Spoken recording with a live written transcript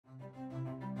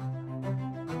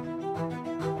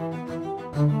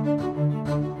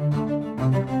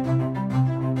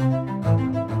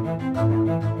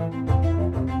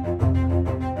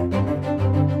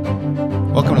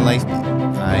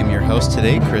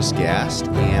today, Chris Gast,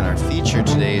 and our feature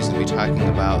today is going to be talking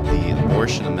about the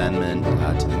abortion amendment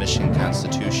to the Michigan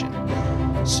Constitution.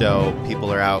 So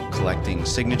people are out collecting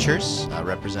signatures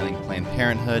representing Planned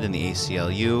Parenthood and the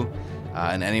ACLU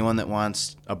and anyone that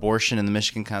wants abortion in the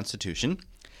Michigan Constitution.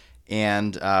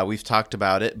 And we've talked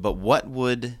about it, but what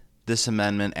would this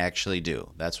amendment actually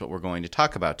do? That's what we're going to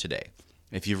talk about today.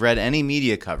 If you've read any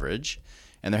media coverage,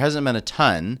 and there hasn't been a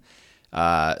ton,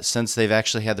 since they've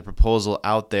actually had the proposal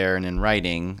out there and in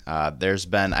writing, there's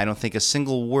been, I don't think, a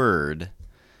single word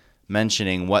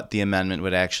mentioning what the amendment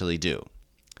would actually do.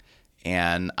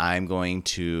 And I'm going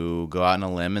to go out on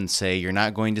a limb and say you're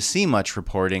not going to see much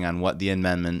reporting on what the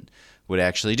amendment would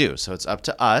actually do. So it's up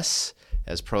to us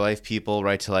as pro-life people,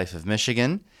 Right to Life of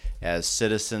Michigan, as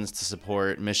citizens to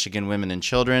support Michigan women and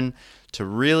children, to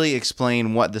really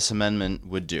explain what this amendment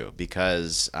would do,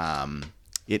 because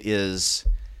it is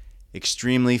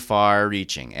extremely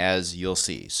far-reaching, as you'll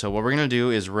see. So what we're going to do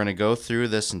is we're going to go through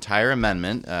this entire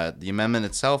amendment. The amendment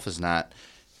itself is not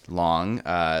long.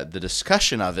 The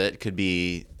discussion of it could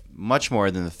be much more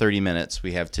than the 30 minutes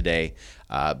we have today,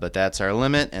 but that's our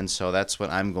limit, and so that's what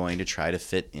I'm going to try to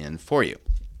fit in for you.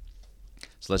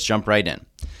 So let's jump right in.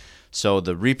 So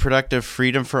the Reproductive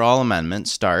Freedom for All Amendment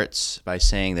starts by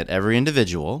saying that every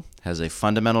individual has a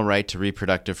fundamental right to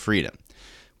reproductive freedom,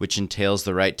 which entails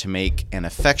the right to make and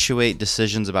effectuate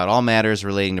decisions about all matters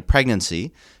relating to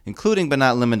pregnancy, including but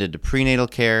not limited to prenatal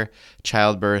care,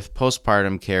 childbirth,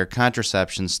 postpartum care,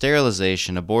 contraception,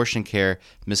 sterilization, abortion care,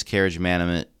 miscarriage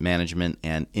management,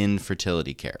 and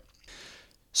infertility care.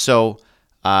 So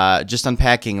just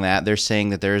unpacking that, they're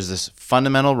saying that there is this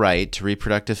fundamental right to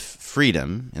reproductive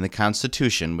freedom in the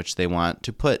Constitution, which they want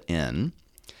to put in,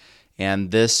 and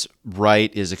this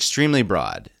right is extremely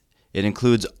broad. It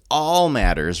includes all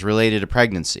matters related to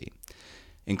pregnancy,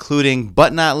 including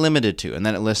but not limited to, and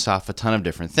then it lists off a ton of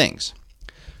different things.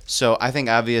 So I think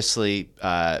obviously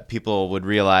people would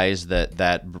realize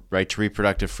that right to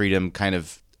reproductive freedom kind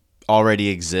of already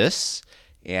exists,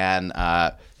 and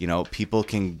people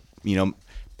can,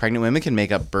 pregnant women can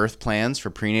make up birth plans for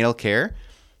prenatal care.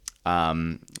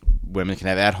 Women can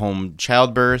have at-home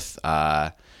childbirth.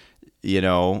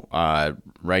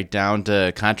 Right down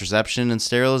to contraception and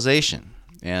sterilization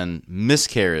and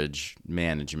miscarriage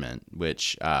management,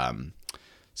 which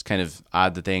it's kind of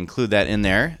odd that they include that in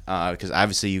there because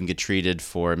obviously you can get treated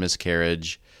for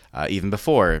miscarriage even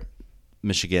before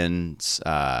Michigan's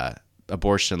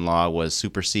abortion law was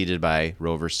superseded by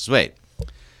Roe versus Wade.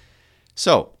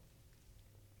 So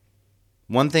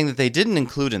one thing that they didn't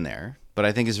include in there, but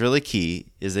I think is really key,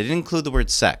 is they didn't include the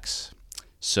word sex.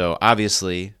 So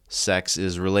obviously, sex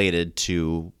is related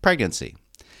to pregnancy,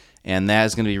 and that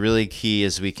is going to be really key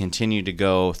as we continue to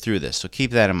go through this. So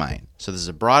keep that in mind. So this is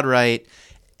a broad right.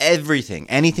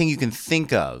 Anything you can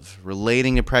think of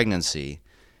relating to pregnancy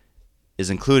is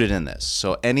included in this.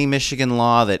 So any Michigan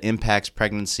law that impacts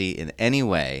pregnancy in any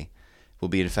way will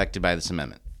be affected by this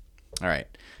amendment. All right.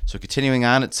 So continuing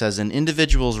on, it says, an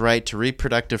individual's right to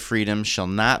reproductive freedom shall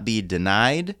not be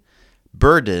denied,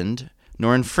 burdened,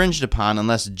 nor infringed upon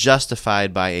unless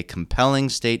justified by a compelling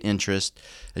state interest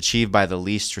achieved by the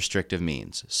least restrictive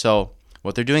means. So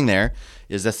what they're doing there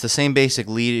is that's the same basic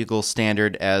legal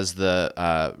standard as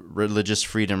the Religious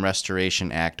Freedom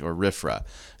Restoration Act, or RFRA.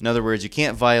 In other words, you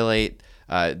can't violate,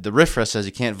 the RFRA says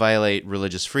you can't violate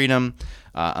religious freedom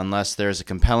unless there's a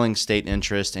compelling state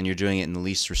interest and you're doing it in the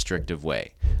least restrictive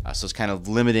way. So it's kind of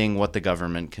limiting what the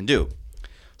government can do.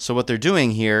 So what they're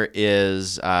doing here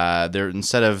is they're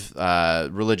instead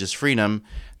of religious freedom,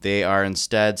 they are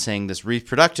instead saying this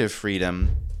reproductive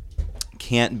freedom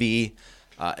can't be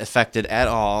affected at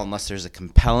all unless there's a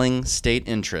compelling state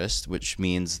interest, which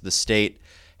means the state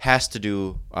has to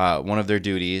do one of their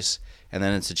duties, and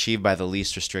then it's achieved by the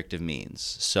least restrictive means.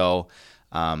 So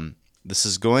this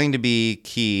is going to be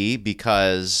key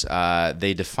because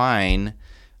they define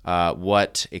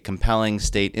what a compelling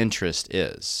state interest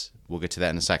is. We'll get to that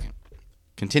in a second.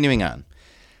 Continuing on.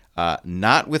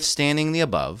 Notwithstanding the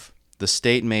above, the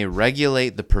state may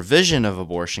regulate the provision of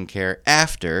abortion care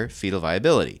after fetal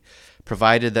viability,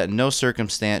 provided that in no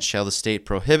circumstance shall the state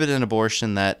prohibit an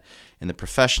abortion that, in the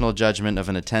professional judgment of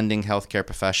an attending healthcare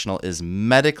professional, is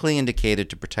medically indicated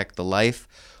to protect the life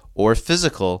or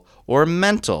physical or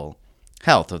mental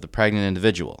health of the pregnant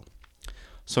individual.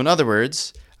 So in other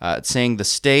words, it's saying the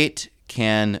state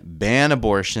can ban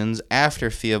abortions after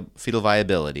fetal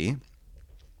viability,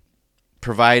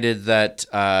 provided that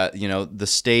the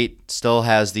state still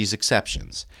has these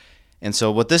exceptions. And so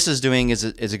what this is doing is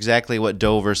exactly what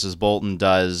Doe versus Bolton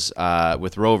does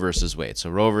with Roe versus Wade. So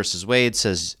Roe versus Wade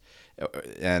says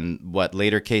And what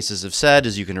later cases have said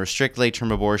is you can restrict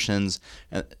late-term abortions,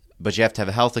 but you have to have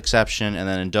a health exception. And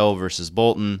then in Doe versus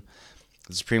Bolton,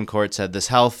 the Supreme Court said this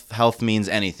health means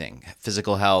anything: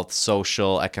 physical health,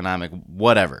 social, economic,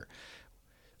 whatever.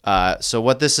 So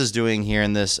what this is doing here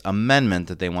in this amendment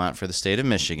that they want for the state of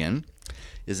Michigan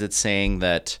is it's saying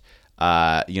that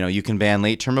you can ban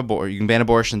you can ban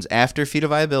abortions after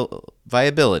fetal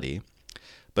viability,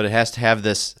 but it has to have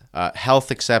this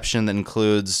health exception that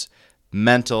includes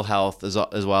mental health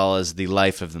as well as the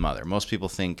life of the mother. Most people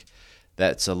think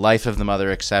that's a life of the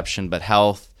mother exception, but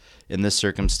health in this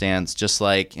circumstance, just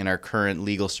like in our current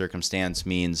legal circumstance,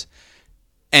 means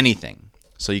anything.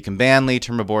 So you can ban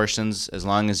late-term abortions as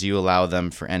long as you allow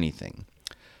them for anything.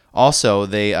 Also,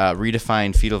 they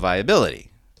redefine fetal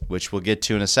viability, which we'll get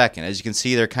to in a second. As you can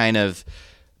see,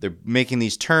 they're making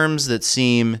these terms that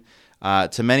seem,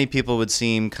 to many people would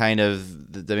seem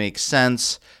that make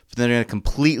sense, but then they're going to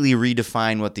completely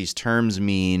redefine what these terms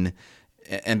mean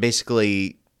and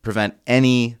basically prevent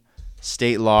any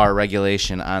state law or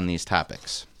regulation on these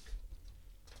topics.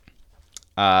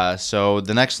 So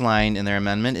the next line in their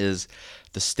amendment is,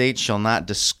 the state shall not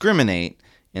discriminate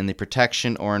in the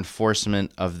protection or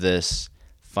enforcement of this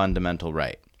fundamental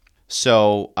right.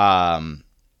 So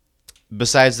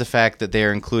besides the fact that they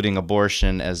are including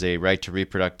abortion as a right to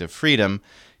reproductive freedom,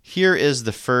 here is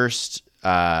the first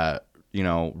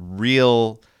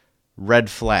real red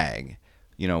flag.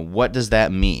 What does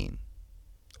that mean?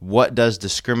 What does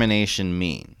discrimination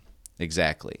mean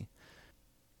exactly?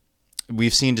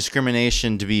 We've seen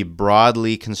discrimination to be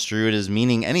broadly construed as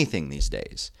meaning anything these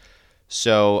days.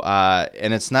 So,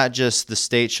 and it's not just the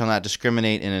state shall not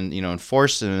discriminate in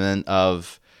enforcement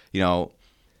of,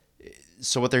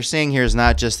 so what they're saying here is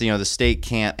not just, the state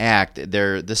can't act.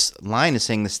 This line is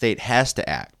saying the state has to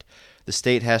act. The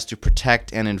state has to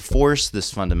protect and enforce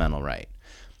this fundamental right.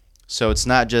 So it's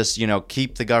not just,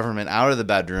 keep the government out of the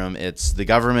bedroom. It's the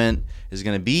government is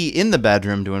going to be in the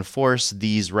bedroom to enforce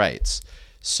these rights.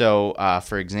 So,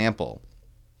 for example,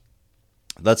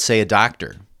 let's say a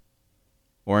doctor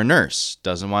or a nurse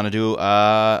doesn't want to do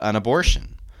an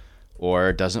abortion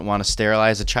or doesn't want to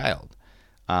sterilize a child,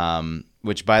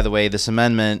 which, by the way, this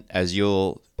amendment, as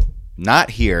you'll not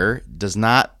hear, does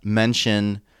not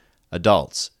mention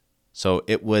adults. So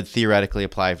it would theoretically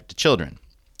apply to children.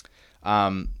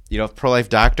 If a pro-life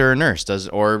doctor or nurse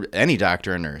or any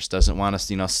doctor or nurse doesn't want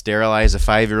to, sterilize a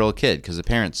 5-year-old kid because the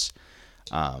parents,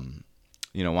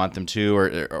 want them to,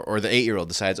 or the 8-year-old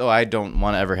decides, I don't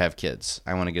want to ever have kids.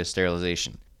 I want to get a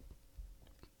sterilization.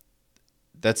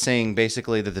 That's saying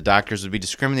basically that the doctors would be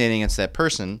discriminating against that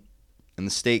person, and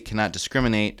the state cannot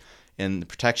discriminate in the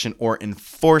protection or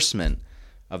enforcement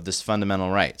of this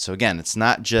fundamental right. So again, it's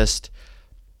not just,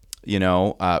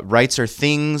 rights are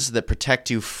things that protect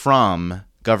you from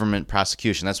government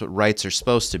prosecution. That's what rights are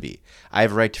supposed to be. I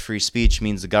have a right to free speech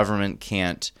means the government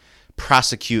can't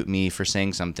prosecute me for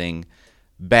saying something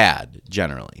bad,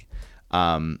 generally.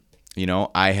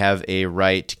 I have a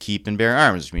right to keep and bear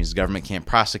arms, which means the government can't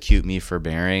prosecute me for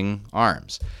bearing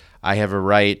arms. I have a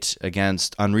right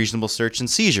against unreasonable search and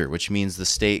seizure, which means the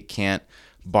state can't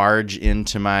barge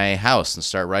into my house and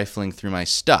start rifling through my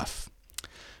stuff.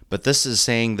 But this is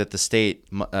saying that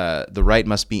the right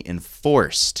must be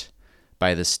enforced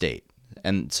by the state.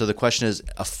 And so the question is,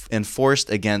 enforced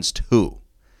against who?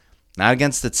 Not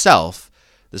against itself.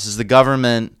 This is the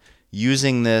government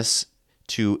using this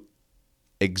to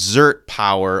exert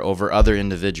power over other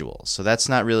individuals. So that's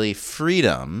not really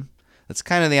freedom. That's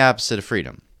kind of the opposite of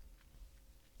freedom.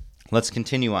 Let's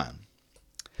continue on.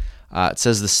 It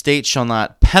says the state shall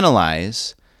not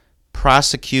penalize,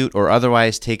 prosecute, or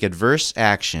otherwise take adverse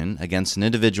action against an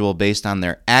individual based on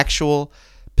their actual,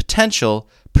 potential,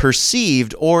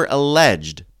 perceived, or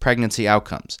alleged pregnancy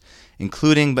outcomes,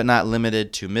 including but not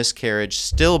limited to miscarriage,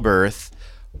 stillbirth,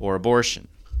 or abortion.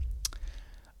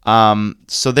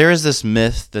 So there is this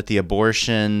myth that the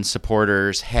abortion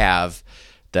supporters have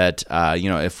that,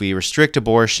 if we restrict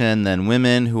abortion, then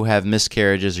women who have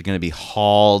miscarriages are going to be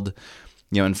hauled,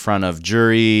 in front of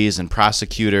juries and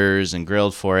prosecutors and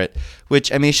grilled for it,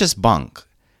 which, it's just bunk.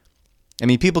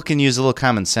 People can use a little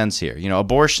common sense here.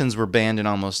 Abortions were banned in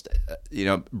almost,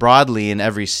 broadly in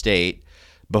every state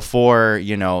before,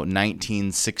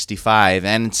 1965,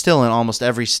 and still in almost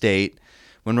every state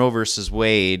when Roe versus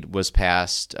Wade was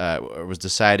passed, or was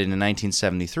decided in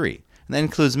 1973. And that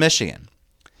includes Michigan.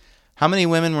 How many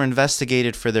women were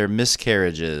investigated for their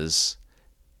miscarriages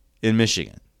in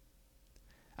Michigan?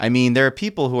 There are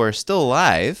people who are still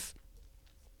alive,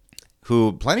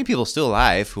 plenty of people still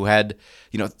alive, who had,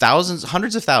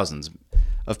 hundreds of thousands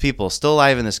of people still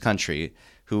alive in this country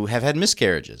who have had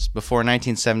miscarriages before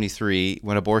 1973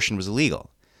 when abortion was illegal.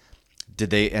 Did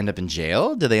they end up in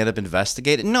jail? Did they end up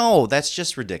investigated? No, that's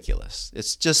just ridiculous.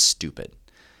 It's just stupid.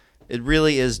 It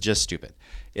really is just stupid.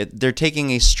 They're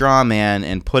taking a straw man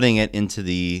and putting it into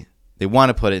they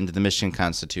want to put it into the Michigan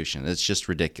Constitution. It's just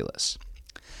ridiculous.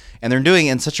 And they're doing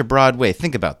it in such a broad way.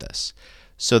 Think about this.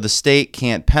 So the state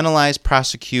can't penalize,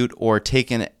 prosecute, or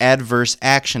take an adverse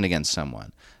action against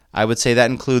someone. I would say that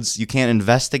includes you can't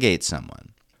investigate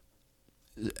someone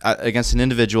against an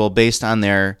individual based on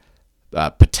their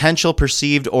potential,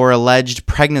 perceived, or alleged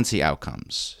pregnancy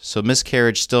outcomes. So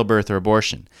miscarriage, stillbirth, or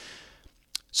abortion.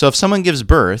 So if someone gives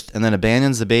birth and then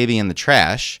abandons the baby in the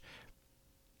trash,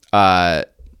 and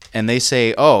they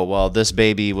say, "Oh, well, this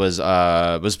baby was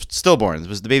stillborn.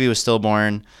 The baby was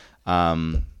stillborn,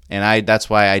 and that's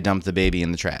why I dumped the baby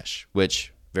in the trash,"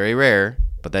 which very rare,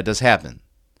 but that does happen.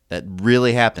 That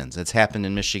really happens. It's happened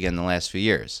in Michigan in the last few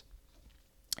years.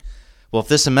 Well, if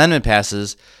this amendment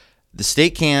passes, the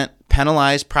state can't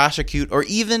penalize, prosecute, or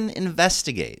even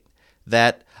investigate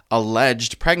that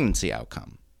alleged pregnancy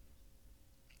outcome.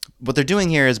 What they're doing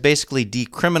here is basically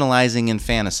decriminalizing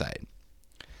infanticide.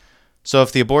 So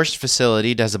if the abortion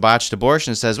facility does a botched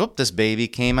abortion and says, "Whoop, this baby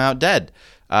came out dead,"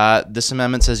 this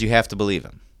amendment says you have to believe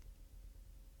him.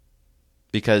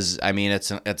 Because, I mean,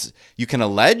 it's you can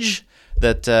allege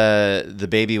that the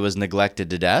baby was neglected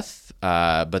to death,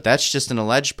 but that's just an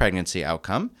alleged pregnancy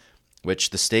outcome, which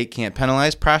the state can't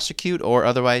penalize, prosecute, or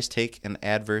otherwise take an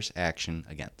adverse action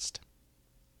against.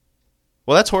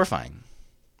 Well, that's horrifying.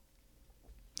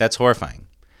 That's horrifying.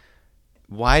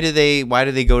 Why do they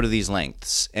go to these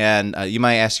lengths? And you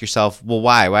might ask yourself, well,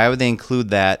 why? Why would they include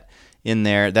that in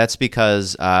there? That's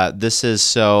because this is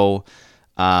so,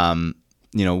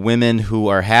 women who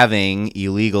are having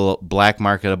illegal black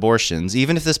market abortions,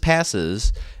 even if this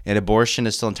passes and abortion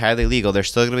is still entirely legal, there's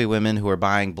still going to be women who are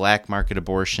buying black market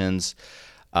abortions.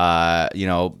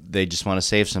 They just want to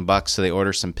save some bucks, so they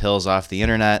order some pills off the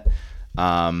internet.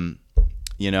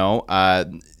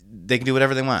 They can do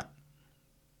whatever they want.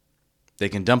 They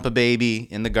can dump a baby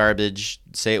in the garbage,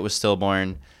 say it was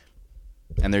stillborn,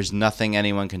 and there's nothing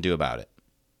anyone can do about it.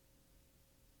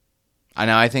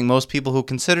 Now, I think most people who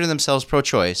consider themselves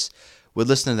pro-choice would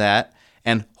listen to that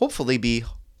and hopefully be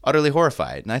utterly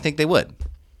horrified, and I think they would.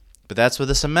 But that's with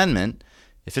this amendment.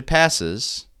 If it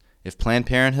passes, if Planned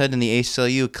Parenthood and the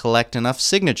ACLU collect enough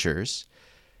signatures,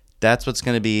 that's what's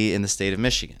going to be in the state of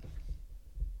Michigan.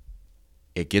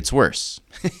 It gets worse.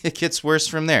 It gets worse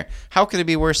from there. How could it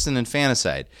be worse than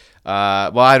infanticide?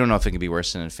 Well, I don't know if it can be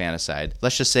worse than infanticide.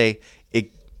 Let's just say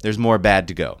there's more bad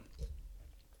to go.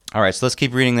 All right, so let's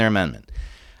keep reading their amendment.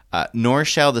 Nor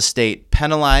shall the state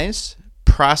penalize,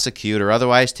 prosecute, or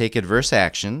otherwise take adverse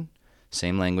action,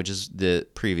 same language as the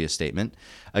previous statement,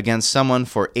 against someone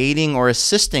for aiding or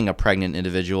assisting a pregnant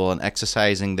individual in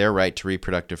exercising their right to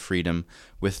reproductive freedom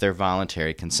with their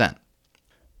voluntary consent.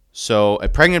 So a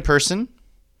pregnant person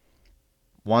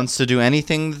wants to do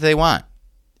anything that they want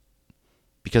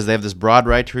because they have this broad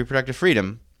right to reproductive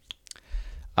freedom.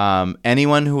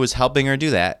 Anyone who is helping her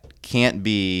do that can't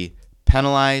be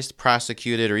penalized,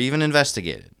 prosecuted, or even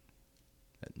investigated.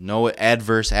 No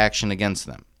adverse action against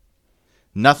them.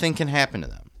 Nothing can happen to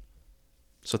them.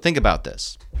 So think about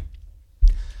this.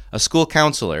 A school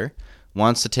counselor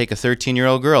wants to take a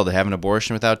 13-year-old girl to have an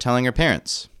abortion without telling her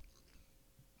parents.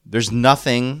 There's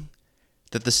nothing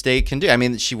that the state can do. I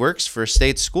mean, she works for a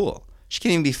state school. She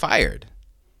can't even be fired.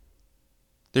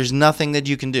 There's nothing that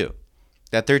you can do.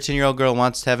 That 13-year-old girl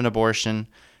wants to have an abortion.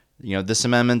 This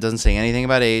amendment doesn't say anything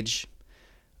about age.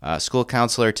 School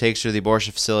counselor takes her to the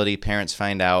abortion facility. Parents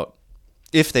find out.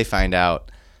 If they find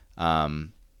out,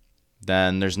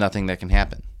 then there's nothing that can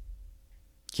happen.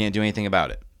 Can't do anything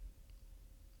about it.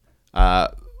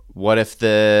 What if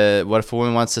a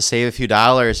woman wants to save a few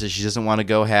dollars and she doesn't want to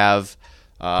go have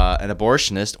an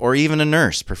abortionist or even a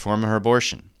nurse perform her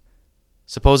abortion?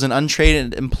 Suppose an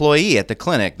untrained employee at the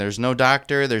clinic, there's no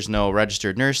doctor, there's no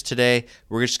registered nurse today,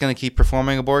 we're just going to keep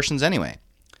performing abortions anyway.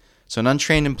 So an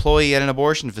untrained employee at an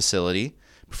abortion facility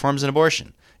performs an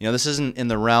abortion. This isn't in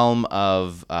the realm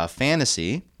of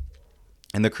fantasy.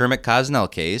 In the Kermit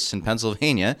Cosnell case in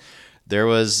Pennsylvania, there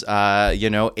was,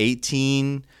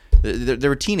 18... There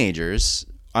were teenagers,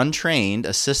 untrained,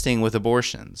 assisting with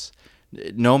abortions.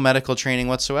 No medical training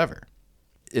whatsoever.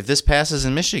 If this passes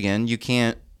in Michigan, you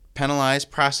can't penalize,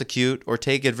 prosecute, or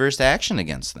take adverse action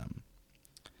against them.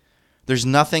 There's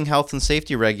nothing health and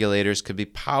safety regulators could be,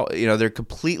 they're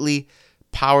completely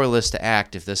powerless to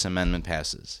act if this amendment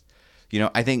passes.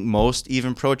 I think most,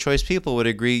 even pro-choice people would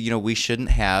agree, we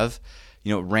shouldn't have,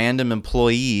 random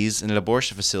employees in an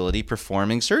abortion facility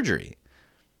performing surgery.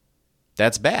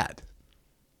 That's bad.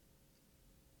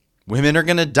 Women are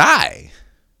going to die.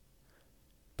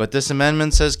 But this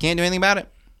amendment says can't do anything about it.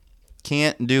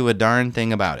 Can't do a darn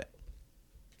thing about it.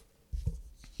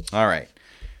 All right.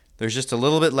 There's just a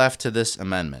little bit left to this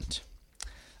amendment.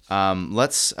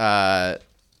 Let's go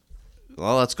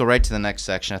right to the next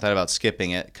section. I thought about skipping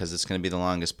it because it's going to be the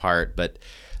longest part, but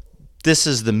this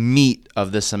is the meat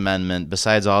of this amendment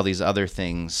besides all these other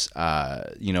things,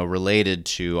 related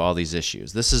to all these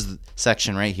issues. This is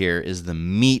section right here is the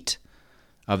meat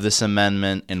of this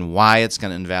amendment and why it's going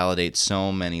to invalidate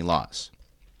so many laws.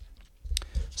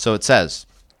 So it says,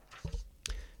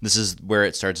 this is where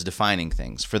it starts defining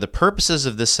things. For the purposes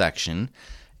of this section,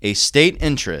 a state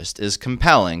interest is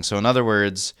compelling. So in other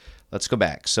words, let's go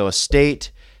back. So a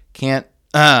state can't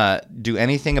do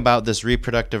anything about this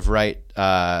reproductive right,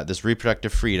 this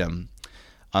reproductive freedom,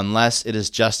 unless it is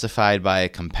justified by a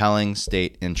compelling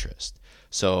state interest.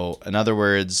 So in other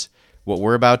words, what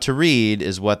we're about to read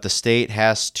is what the state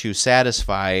has to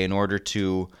satisfy in order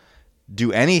to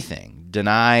do anything,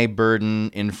 deny, burden,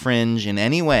 infringe in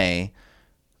any way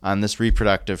on this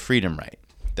reproductive freedom right.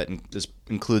 That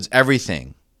includes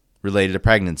everything related to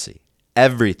pregnancy.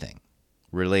 Everything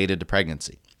related to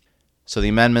pregnancy. So the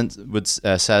amendment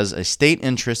says a state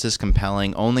interest is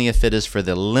compelling only if it is for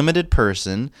the limited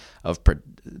person of,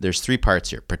 there's three parts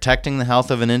here, protecting the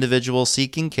health of an individual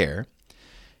seeking care,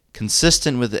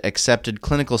 consistent with the accepted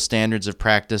clinical standards of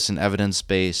practice in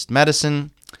evidence-based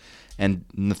medicine, and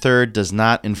the third, does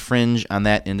not infringe on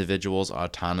that individual's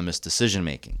autonomous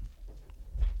decision-making.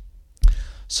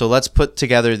 So let's put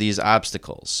together these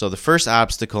obstacles. So the first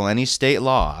obstacle any state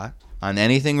law on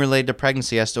anything related to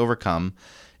pregnancy has to overcome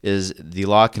is the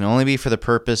law can only be for the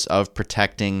purpose of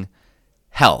protecting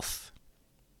health,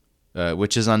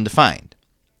 which is undefined.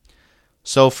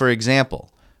 So, for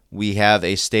example, we have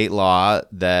a state law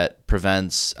that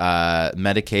prevents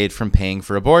Medicaid from paying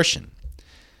for abortion.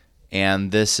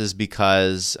 And this is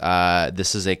because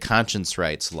this is a conscience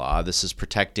rights law. This is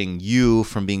protecting you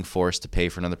from being forced to pay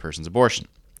for another person's abortion.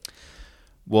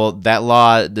 Well, that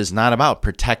law is not about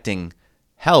protecting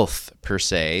health per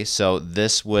se, so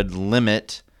this would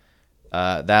limit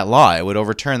that law. It would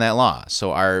overturn that law.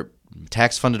 So our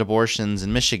tax-funded abortions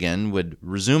in Michigan would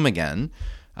resume again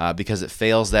because it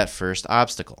fails that first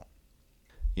obstacle.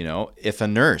 You know, if a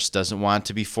nurse doesn't want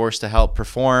to be forced to help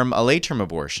perform a late-term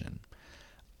abortion,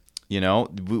 you know,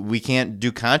 we can't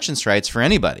do conscience rights for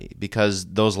anybody because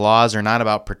those laws are not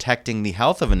about protecting the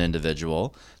health of an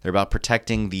individual. They're about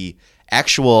protecting the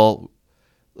actual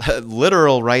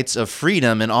literal rights of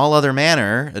freedom in all other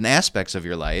manner and aspects of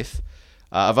your life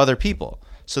of other people.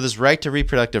 So this right to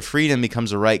reproductive freedom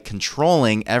becomes a right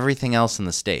controlling everything else in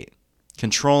the state,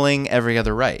 controlling every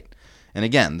other right. And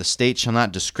again, the state shall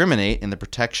not discriminate in the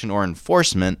protection or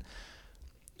enforcement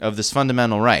of this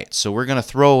fundamental right. So we're going to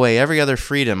throw away every other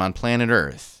freedom on planet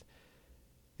Earth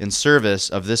in service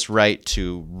of this right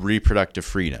to reproductive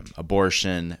freedom,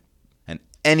 abortion, and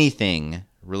anything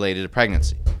related to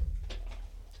pregnancy.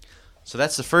 So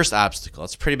that's the first obstacle.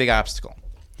 It's a pretty big obstacle.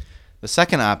 The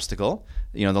second obstacle,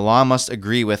 the law must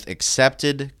agree with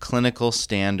accepted clinical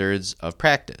standards of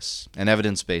practice and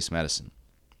evidence-based medicine.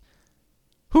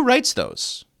 Who writes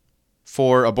those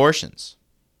for abortions?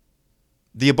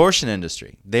 The abortion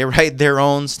industry. They write their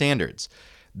own standards.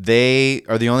 They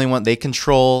are the only one. They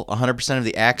control 100% of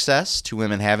the access to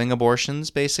women having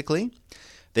abortions, basically.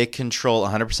 They control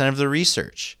 100% of the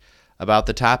research about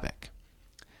the topic.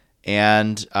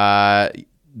 And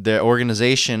the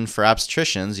Organization for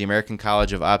Obstetricians, the American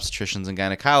College of Obstetricians and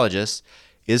Gynecologists,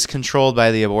 is controlled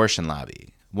by the abortion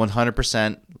lobby.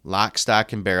 100% lock,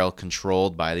 stock, and barrel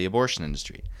controlled by the abortion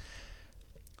industry.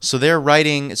 So they're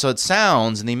writing, so it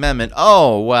sounds in the amendment,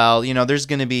 there's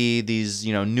going to be these,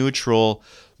 neutral,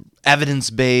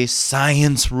 evidence-based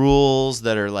science rules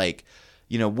that are like,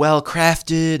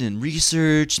 well-crafted and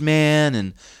researched, man,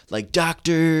 and like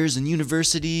doctors and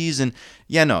universities. And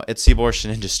it's the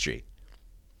abortion industry.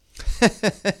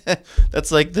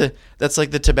 That's like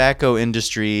the tobacco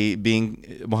industry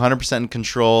being 100% in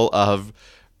control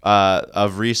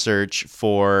of research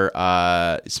for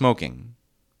smoking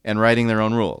and writing their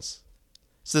own rules.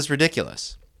 So this is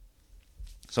ridiculous.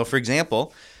 So, for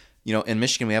example, in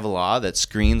Michigan we have a law that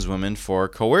screens women for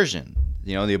coercion.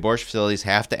 The abortion facilities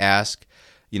have to ask,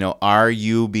 are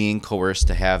you being coerced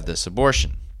to have this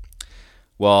abortion?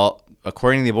 Well,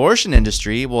 according to the abortion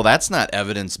industry, that's not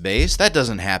evidence-based. That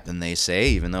doesn't happen, they say,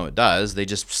 even though it does. They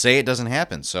just say it doesn't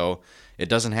happen, so it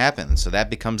doesn't happen. So that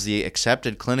becomes the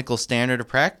accepted clinical standard of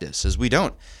practice, is we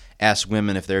don't ask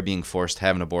women if they're being forced to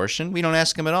have an abortion. We don't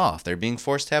ask them at all. If they're being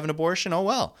forced to have an abortion, oh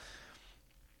well.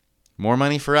 More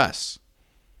money for us.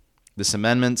 This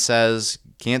amendment says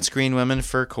can't screen women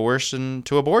for coercion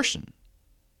to abortion.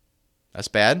 That's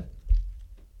bad.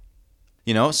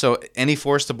 So any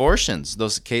forced abortions,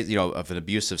 those cases, of an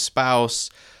abusive spouse,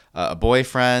 a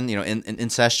boyfriend, an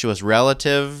incestuous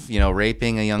relative,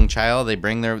 raping a young child, they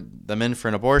bring them in for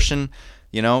an abortion,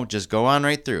 just go on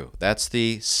right through. That's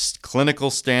the clinical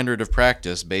standard of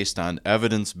practice based on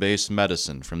evidence-based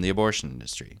medicine from the abortion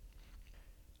industry.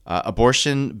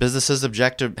 Abortion businesses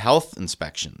object to health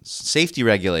inspections, safety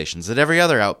regulations that every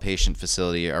other outpatient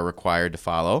facility are required to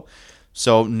follow.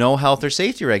 So no health or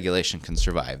safety regulation can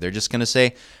survive. They're just going to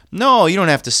say, no, you don't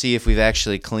have to see if we've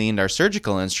actually cleaned our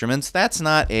surgical instruments. That's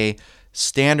not a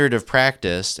standard of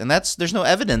practice, and there's no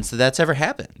evidence that that's ever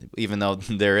happened, even though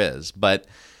there is. But,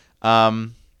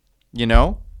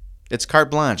 it's carte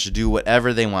blanche to do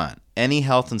whatever they want. Any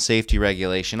health and safety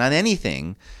regulation on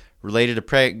anything related to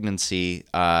pregnancy,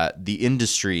 the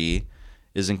industry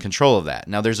is in control of that.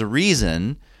 Now, there's a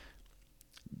reason.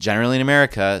 Generally in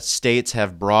America, states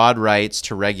have broad rights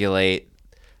to regulate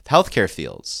healthcare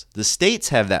fields. The states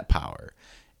have that power.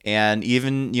 And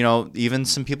even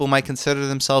some people might consider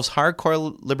themselves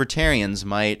hardcore libertarians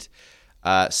might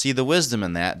see the wisdom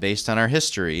in that based on our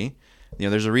history.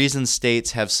 There's a reason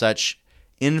states have such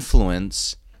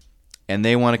influence, and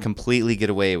they want to completely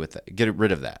get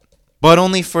rid of that. But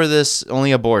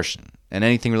only abortion and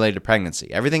anything related to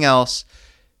pregnancy. Everything else,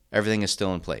 everything is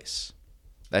still in place.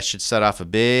 That should set off a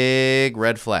big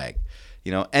red flag.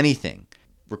 Anything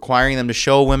requiring them to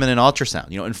show women an ultrasound.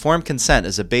 Informed consent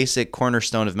is a basic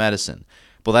cornerstone of medicine.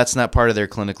 Well, that's not part of their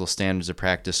clinical standards of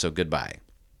practice, so goodbye.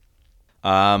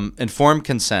 Informed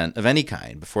consent of any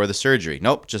kind before the surgery.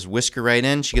 Nope, just whisk her right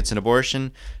in. She gets an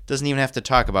abortion. Doesn't even have to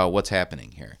talk about what's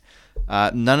happening here.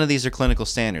 None of these are clinical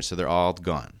standards, so they're all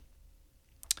gone.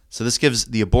 So this gives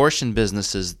the abortion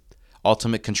businesses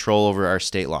ultimate control over our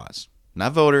state laws.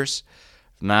 Not voters,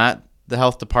 not the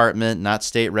health department, not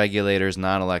state regulators,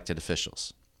 not elected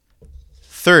officials.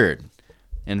 Third,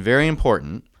 and very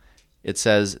important, it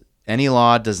says any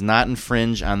law does not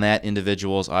infringe on that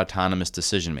individual's autonomous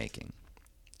decision-making.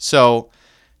 So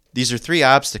these are three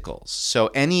obstacles. So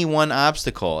any one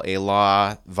obstacle a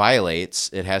law violates,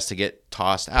 it has to get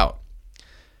tossed out.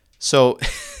 So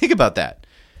think about that.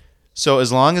 So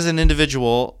as long as an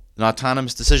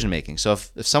autonomous decision-making, so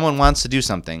if someone wants to do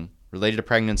something related to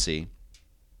pregnancy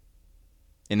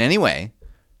in any way,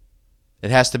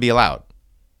 it has to be allowed.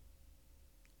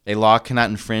 A law cannot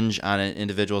infringe on an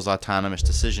individual's autonomous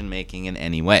decision-making in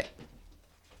any way.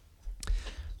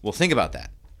 Well, think about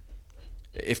that.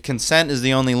 If consent is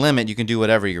the only limit, you can do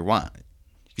whatever you want.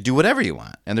 You can do whatever you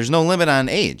want, and there's no limit on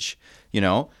age.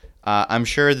 I'm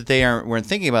sure that they weren't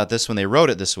thinking about this when they wrote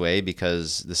it this way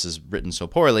because this is written so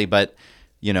poorly, but,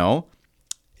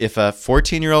 if a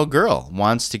 14-year-old girl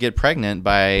wants to get pregnant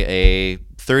by a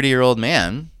 30-year-old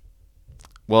man,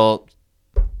 well,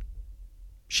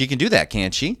 she can do that,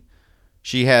 can't she?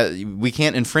 We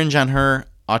can't infringe on her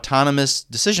autonomous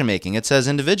decision-making. It says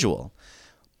individual.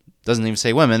 It doesn't even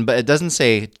say women, but it doesn't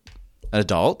say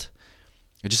adult.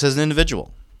 It just says an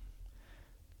individual.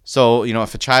 So,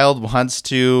 if a child wants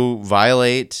to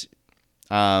violate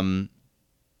our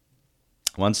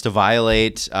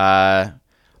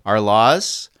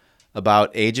laws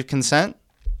about age of consent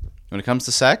when it comes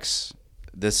to sex,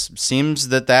 this seems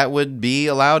that would be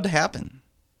allowed to happen.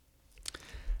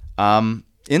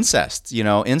 Incest.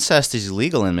 Incest is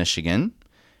illegal in Michigan.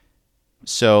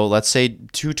 So let's say a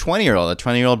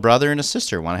 20-year-old brother and a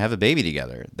sister want to have a baby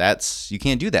together. You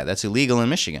can't do that. That's illegal in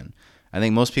Michigan. I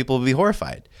think most people would be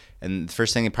horrified. And the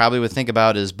first thing they probably would think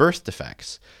about is birth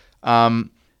defects.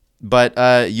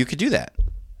 But you could do that.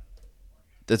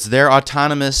 That's their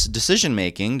autonomous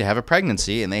decision-making to have a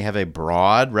pregnancy, and they have a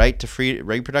broad right to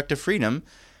reproductive freedom.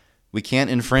 We can't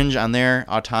infringe on their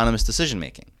autonomous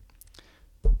decision-making.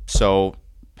 So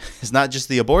it's not just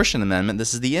the abortion amendment.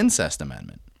 This is the incest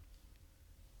amendment.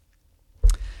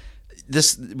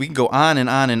 We can go on and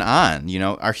on and on.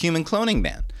 Our human cloning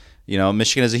ban.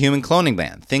 Michigan has a human cloning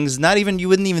ban. Things you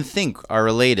wouldn't even think are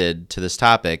related to this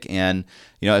topic. And,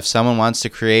 if someone wants to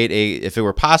create if it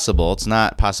were possible, it's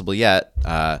not possible yet,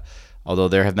 although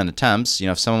there have been attempts,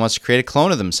 if someone wants to create a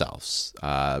clone of themselves,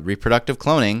 reproductive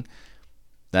cloning,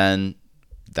 then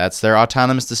that's their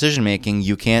autonomous decision-making.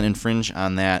 You can't infringe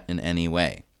on that in any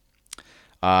way.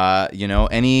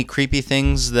 Any creepy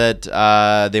things that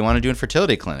they want to do in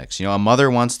fertility clinics. A mother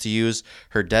wants to use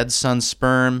her dead son's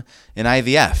sperm in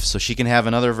IVF so she can have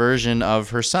another version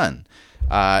of her son.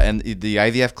 And the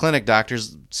IVF clinic doctor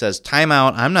says, time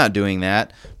out, I'm not doing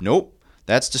that. Nope,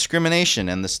 that's discrimination.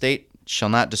 And the state shall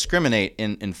not discriminate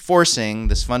in enforcing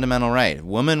this fundamental right. If a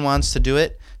woman wants to do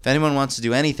it, if anyone wants to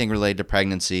do anything related to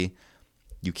pregnancy,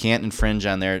 you can't infringe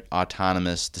on their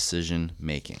autonomous decision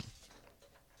making.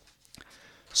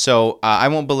 So I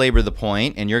won't belabor the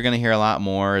point, and you're going to hear a lot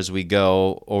more as we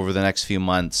go over the next few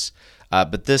months.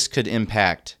 But this could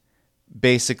impact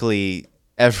basically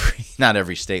not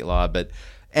every state law, but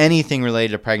anything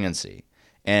related to pregnancy.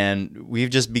 And we've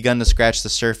just begun to scratch the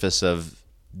surface of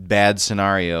bad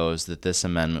scenarios that this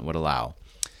amendment would allow.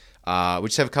 We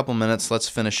just have a couple minutes. Let's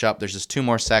finish up. There's just 2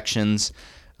 more sections.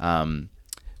 The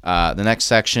next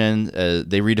section,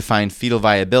 they redefine fetal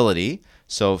viability.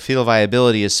 So fetal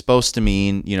viability is supposed to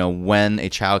mean, when a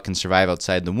child can survive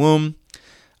outside the womb.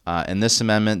 In this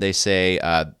amendment, they say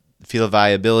fetal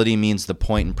viability means the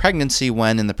point in pregnancy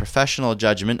when, in the professional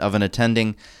judgment of an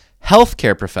attending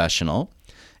healthcare professional,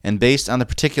 and based on the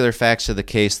particular facts of the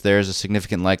case, there is a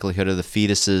significant likelihood of the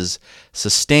fetus's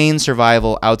sustained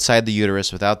survival outside the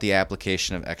uterus without the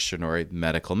application of extraordinary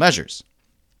medical measures.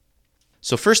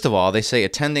 So first of all, they say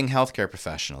attending healthcare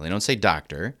professional. They don't say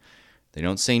doctor. They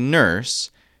don't say nurse.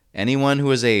 Anyone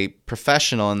who is a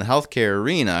professional in the healthcare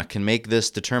arena can make this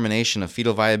determination of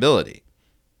fetal viability.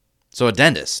 So a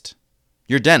dentist,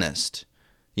 your dentist,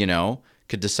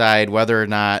 could decide whether or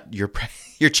not your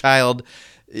child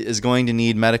is going to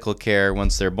need medical care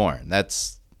once they're born. I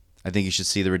think you should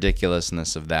see the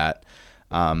ridiculousness of that.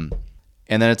 And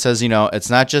then it says, it's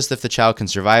not just if the child can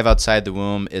survive outside the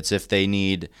womb, it's if they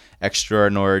need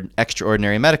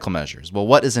extraordinary medical measures. Well,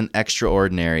 what is an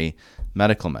extraordinary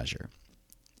medical measure?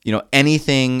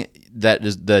 Anything that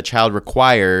the child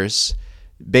requires,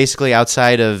 basically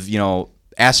outside of,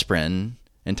 aspirin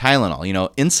and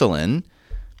Tylenol. Insulin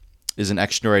is an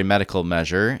extraordinary medical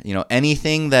measure.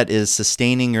 Anything that is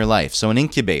sustaining your life. So an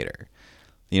incubator.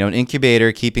 An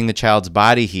incubator keeping the child's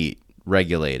body heat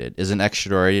regulated is an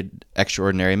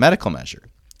extraordinary medical measure.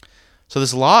 So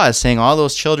this law is saying all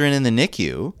those children in the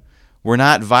NICU were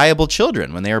not viable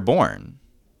children when they were born.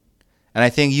 And I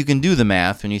think you can do the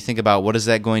math when you think about what is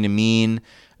that going to mean.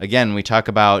 Again, we talk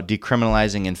about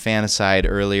decriminalizing infanticide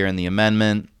earlier in the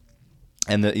amendment,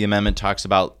 and the amendment talks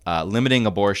about limiting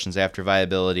abortions after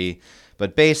viability.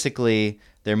 But basically,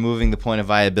 they're moving the point of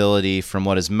viability from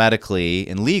what is medically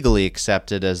and legally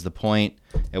accepted as the point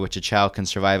at which a child can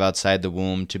survive outside the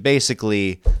womb to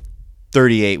basically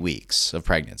 38 weeks of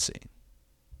pregnancy.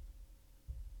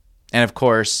 And of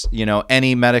course,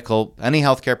 any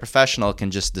healthcare professional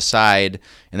can just decide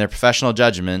in their professional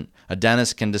judgment. A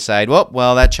dentist can decide,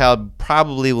 well, that child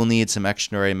probably will need some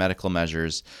extraordinary medical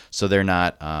measures, so they're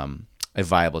not a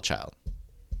viable child.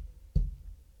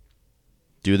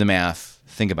 Do the math.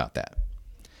 Think about that.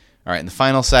 All right, and the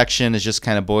final section is just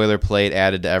kind of boilerplate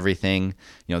added to everything.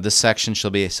 This section shall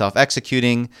be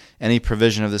self-executing. Any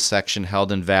provision of this section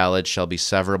held invalid shall be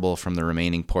severable from the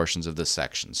remaining portions of this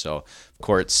section. So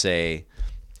courts say,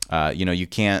 you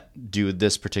can't do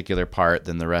this particular part,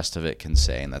 then the rest of it can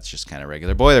say, and that's just kind of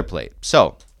regular boilerplate.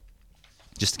 So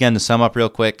just again to sum up real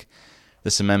quick,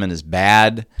 this amendment is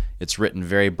bad. It's written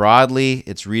very broadly.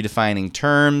 It's redefining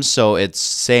terms, so it's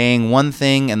saying one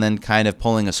thing and then kind of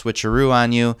pulling a switcheroo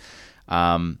on you.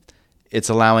 It's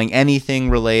allowing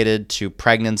anything related to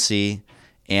pregnancy,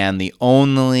 and the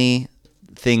only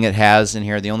thing it has in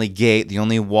here, the only gate, the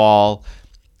only wall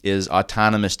is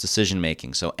autonomous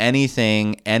decision-making. So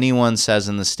anything anyone says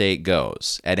in the state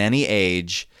goes at any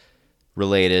age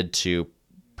related to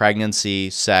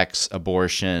pregnancy, sex,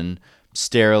 abortion,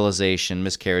 sterilization,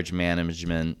 miscarriage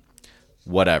management,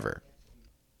 whatever.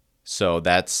 So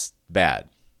that's bad.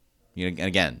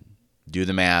 Again, do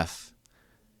the math.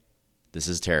 This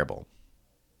is terrible.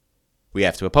 We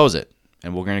have to oppose it,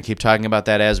 and we're going to keep talking about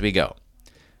that as we go.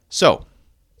 So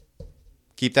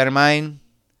keep that in mind.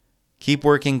 Keep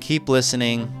working, keep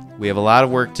listening. We have a lot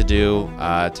of work to do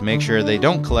to make sure they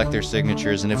don't collect their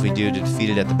signatures, and if we do, to defeat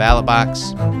it at the ballot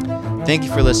box. Thank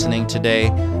you for listening today.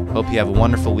 Hope you have a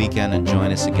wonderful weekend, and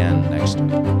join us again next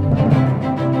week.